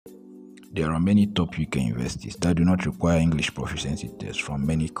There are many top UK universities that do not require English proficiency tests from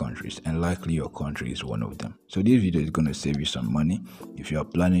many countries, and likely your country is one of them. So this video is going to save you some money if you are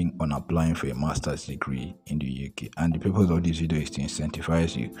planning on applying for a master's degree in the UK. And the purpose of this video is to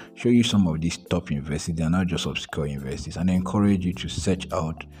incentivize you, show you some of these top universities and not just obscure universities, and encourage you to search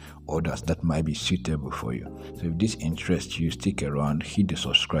out others that might be suitable for you. So if this interests you, stick around, hit the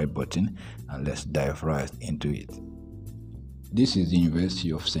subscribe button, and let's dive right into it. This is the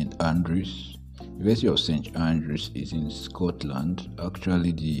University of St. Andrews. University of St. Andrews is in Scotland,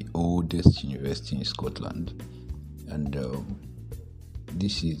 actually the oldest university in Scotland. And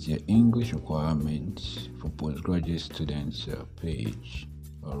this is the English requirement for postgraduate students page.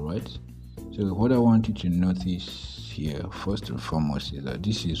 Alright, so what I want you to notice here first and foremost is that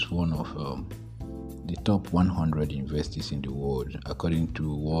this is one of the top 100 universities in the world according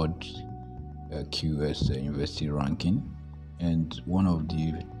to World QS University ranking, and one of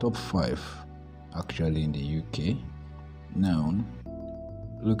the top 5 actually in the UK. Now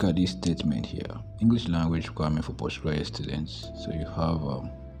look at this statement here: English language requirement for postgraduate students. So you have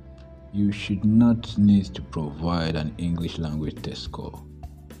you should not need to provide an English language test score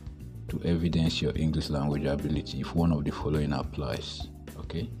to evidence your English language ability if one of the following applies.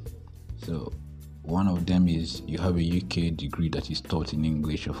 Okay, so one of them is you have a UK degree that is taught in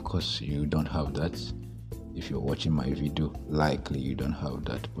English. Of course you don't have that. If you're watching my video, likely you don't have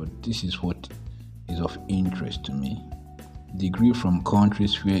that, but this is what is of interest to me: degree from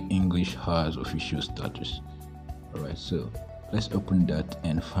countries where English has official status. Alright, so let's open that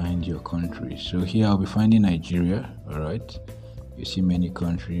and find your country. So here I'll be finding Nigeria. Alright, you see many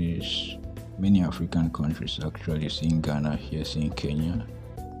countries, many African countries actually. You're seeing Ghana, here seeing Kenya,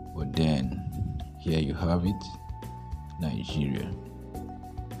 but then here you have it, Nigeria.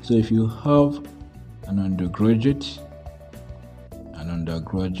 So if you have an undergraduate,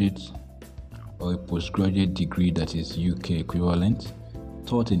 or a postgraduate degree that is UK equivalent,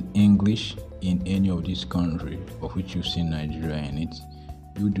 taught in English in any of these countries of which you've seen Nigeria in it,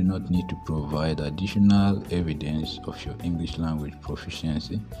 you do not need to provide additional evidence of your English language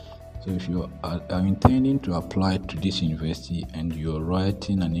proficiency. So if you are intending to apply to this university and you're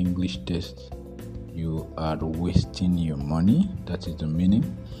writing an English test, you are wasting your money. That is the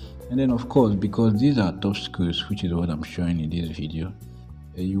meaning. And then of course, because these are top schools, which is what I'm showing in this video,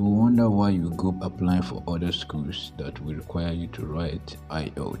 you will wonder why you go applying for other schools that will require you to write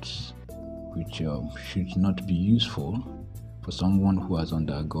IELTS, which should not be useful for someone who has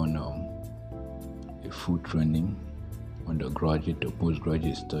undergone a full training, undergraduate or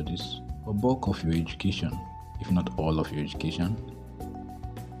postgraduate studies, or bulk of your education, if not all of your education,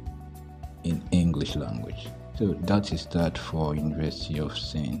 in English language. So that is that for University of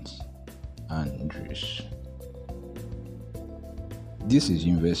St. Andrews. This is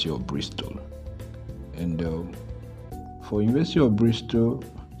University of Bristol, and for University of Bristol,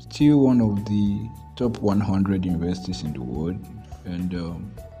 still one of the top 100 universities in the world, and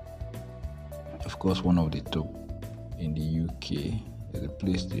of course one of the top in the UK. Is a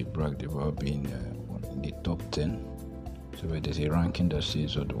place they bragged about being in the top 10. So there's a ranking that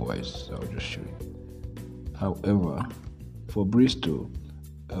says otherwise, so I'll just show you. However, for Bristol,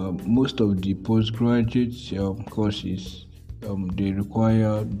 most of the postgraduate courses, they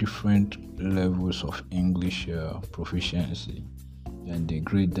require different levels of English proficiency, and they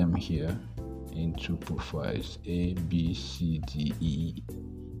grade them here into profiles A, B, C, D, E,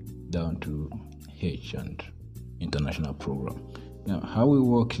 down to H and international program. Now, how it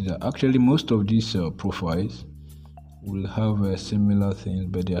works is that actually most of these profiles will have similar things,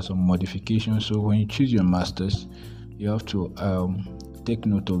 but there are some modifications. So when you choose your masters, you have to take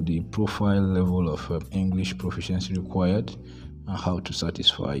note of the profile level of English proficiency required and how to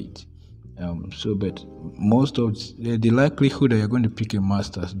satisfy it. But most of the likelihood that you're going to pick a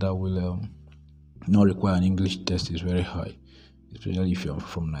master's that will not require an English test is very high, especially if you're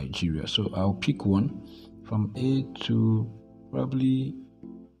from Nigeria. So I'll pick one from A to probably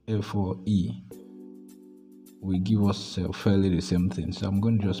F or E. We give us fairly the same thing, so I'm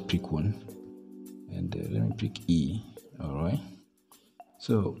going to just pick one, and let me pick E. All right,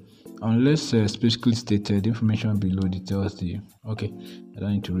 so unless specifically stated, information below details the okay, I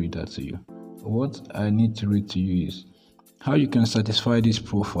don't need to read that to you. What I need to read to you is how you can satisfy this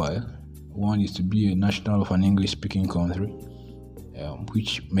profile. One is to be a national of an English speaking country,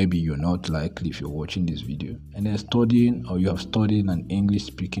 which maybe you're not likely if you're watching this video, and then studying, or you have studied in an English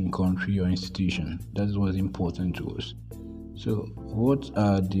speaking country or institution. That is what's important to us. So what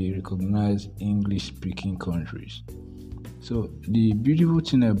are the recognized English speaking countries? So the beautiful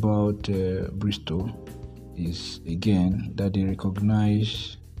thing about Bristol is, again, that they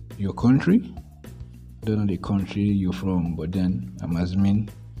recognize your country. Don't know the country you're from, but then I'm assuming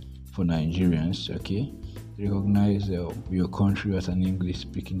for Nigerians, okay, recognize your country as an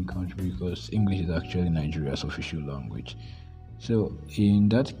English-speaking country because English is actually Nigeria's official language. So in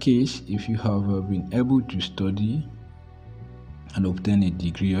that case, if you have been able to study and obtain a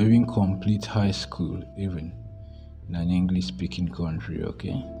degree or even complete high school, even in an English-speaking country,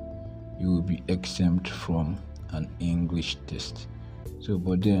 okay, you will be exempt from an English test. So,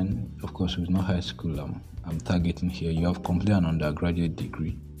 but then, of course, with no high school, I'm targeting here. You have completed an undergraduate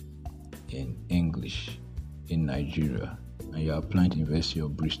degree in English in Nigeria, and you're applying to University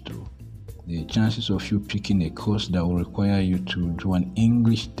of Bristol. The chances of you picking a course that will require you to do an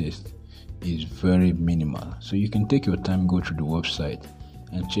English test is very minimal. So you can take your time, go through the website,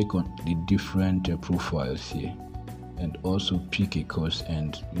 and check on the different profiles here, and also pick a course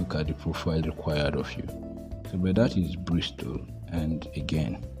and look at the profile required of you. So, but that is Bristol. And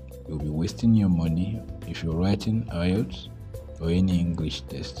again, you'll be wasting your money if you're writing IELTS or any English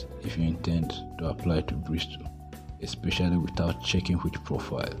test if you intend to apply to Bristol, especially without checking which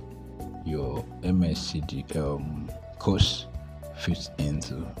profile your MSc course fits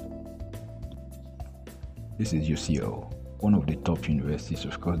into. This is UCL, one of the top universities.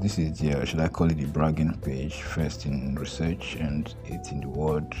 Of course, this is the, should I call it the bragging page, first in research, and it's in the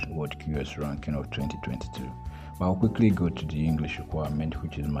World QS ranking of 2022. But I'll quickly go to the English requirement,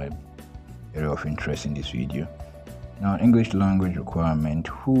 which is my area of interest in this video. Now, English language requirement: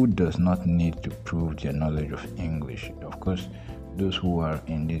 who does not need to prove their knowledge of English? Of course, those who are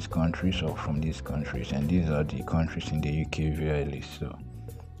in these countries or from these countries, and these are the countries in the UK VI list, so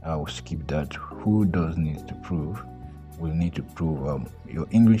I will skip that. Who does need to prove? Will need to prove your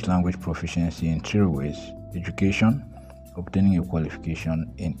English language proficiency in 3 ways: education, obtaining a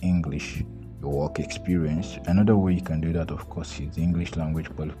qualification in English, your work experience. Another way you can do that, of course, is the English language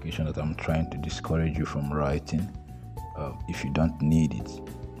qualification that I'm trying to discourage you from writing if you don't need it.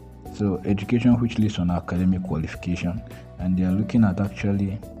 So education, which lists on academic qualification, and they are looking at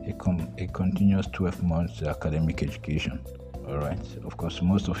actually a continuous 12 months academic education. All right, of course,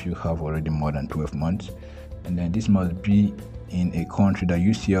 most of you have already more than 12 months, and then this must be in a country that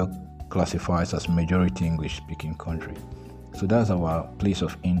UCL classifies as majority English speaking country. So that's our place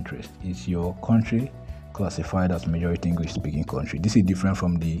of interest. Is your country classified as majority English speaking country? This is different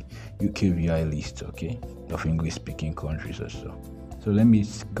from the UK VI list, okay, of English speaking countries also. So let me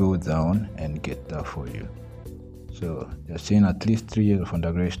go down and get that for you. So they're saying at least 3 years of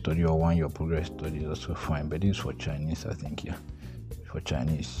undergraduate study or 1 year progress study is also fine, but this is for Chinese, I think, yeah, for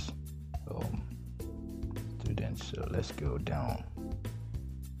Chinese students. So let's go down.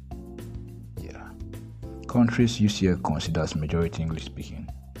 Yeah, countries UCL considers majority English speaking.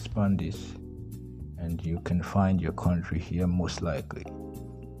 Expand this, and you can find your country here most likely.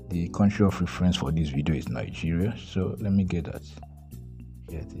 The country of reference for this video is Nigeria, so let me get that.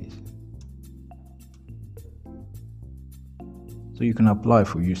 Here it is. So you can apply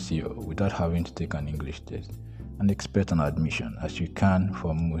for UCL without having to take an English test and expect an admission, as you can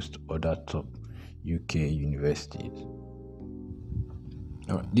for most other top UK universities.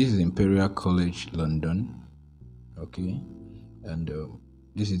 This is Imperial College London, okay, and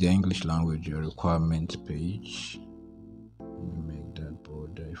this is the English language requirement page. Let me make that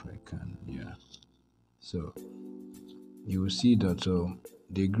border if I can. Yeah, so you will see that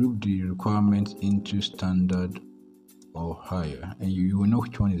they group the requirements into standard or higher, and you will know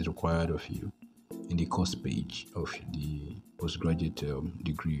which one is required of you in the course page of the postgraduate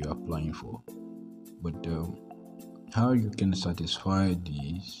degree you're applying for. But how you can satisfy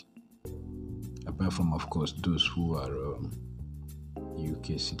these, apart from of course those who are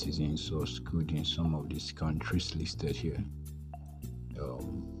UK citizens or schooled in some of these countries listed here,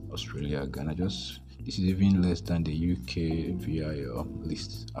 Australia, Ghana, this is even less than the UK VI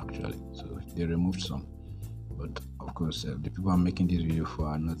list actually, so they removed some. But of course, the people I'm making this video for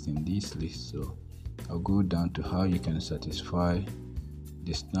are not in this list, so I'll go down to how you can satisfy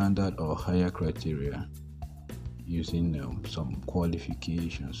the standard or higher criteria using some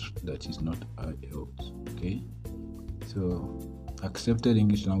qualifications that is not IELTS. Okay, so accepted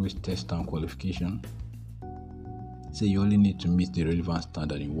English language test and qualification. Say you only need to meet the relevant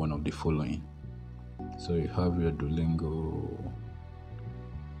standard in one of the following. So you have your Duolingo,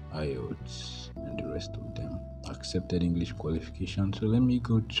 IELTS, and the rest of them. Accepted English qualification. So let me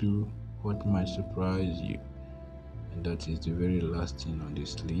go to what might surprise you, and that is the very last thing on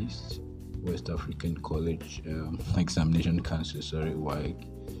this list: West African College Examination Council, WAEC.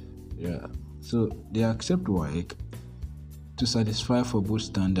 Yeah, so they accept WAEC to satisfy for both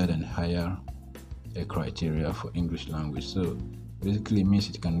standard and higher criteria for English language. So Basically, it means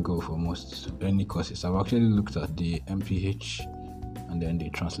it can go for most any courses. I've actually looked at the MPH and then the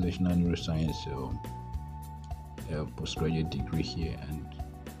translational neuroscience postgraduate degree here, and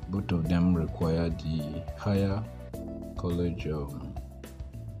both of them require the higher college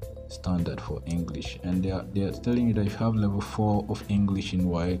standard for English, and they are telling you that if you have level 4 of English in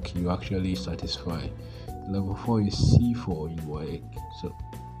WAEC, you actually satisfy. Level 4 is C4 in WAEC. So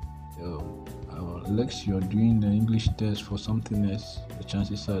unless you're doing the English test for something else, the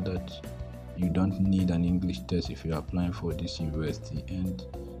chances are that you don't need an English test if you're applying for this university. And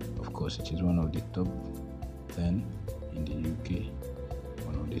of course, it is one of the top 10 in the UK,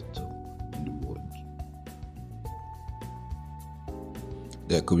 one of the top in the world.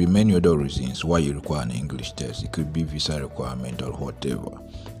 There could be many other reasons why you require an English test. It could be visa requirement or whatever.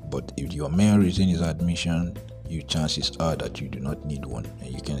 But if your main reason is admission, your chances are that you do not need one, and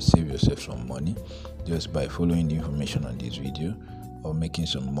you can save yourself some money just by following the information on this video or making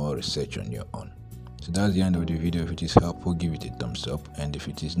some more research on your own. So that's the end of the video. If it is helpful, give it a thumbs up, and if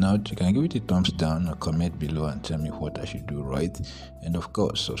it is not, you can give it a thumbs down or comment below and tell me what I should do right. And of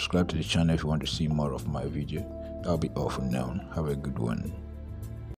course, subscribe to the channel if you want to see more of my video. That'll be all for now. Have a good one.